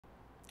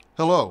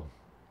Hello,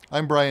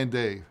 I'm Brian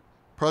Day,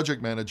 Project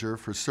Manager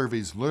for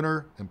Survey's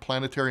Lunar and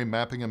Planetary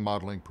Mapping and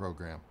Modeling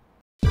Program.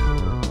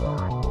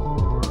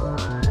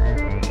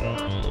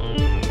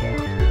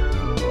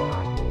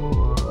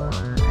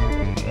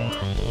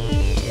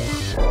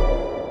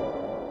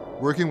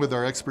 Working with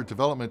our expert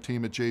development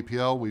team at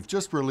JPL, we've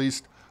just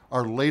released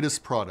our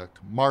latest product,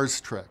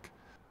 Mars Trek,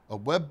 a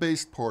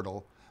web-based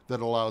portal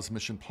that allows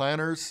mission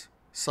planners,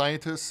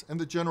 scientists, and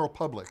the general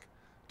public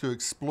to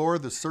explore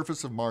the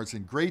surface of Mars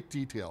in great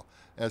detail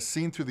as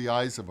seen through the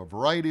eyes of a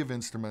variety of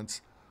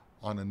instruments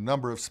on a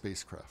number of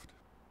spacecraft.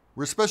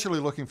 We're especially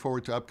looking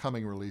forward to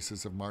upcoming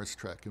releases of Mars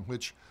Trek, in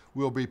which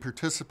we'll be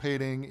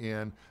participating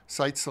in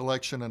site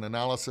selection and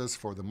analysis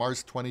for the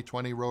Mars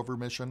 2020 rover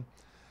mission,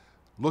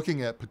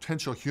 looking at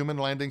potential human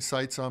landing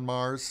sites on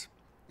Mars.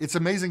 It's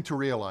amazing to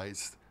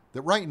realize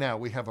that right now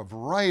we have a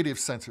variety of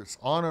sensors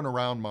on and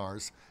around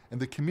Mars and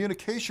the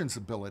communications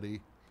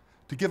ability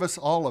to give us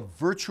all a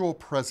virtual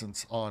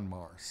presence on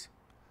Mars.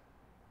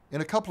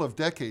 In a couple of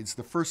decades,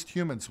 the first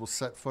humans will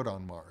set foot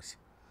on Mars.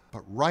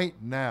 But right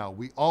now,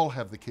 we all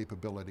have the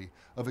capability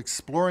of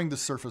exploring the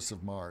surface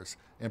of Mars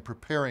and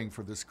preparing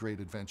for this great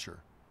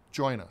adventure.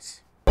 Join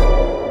us.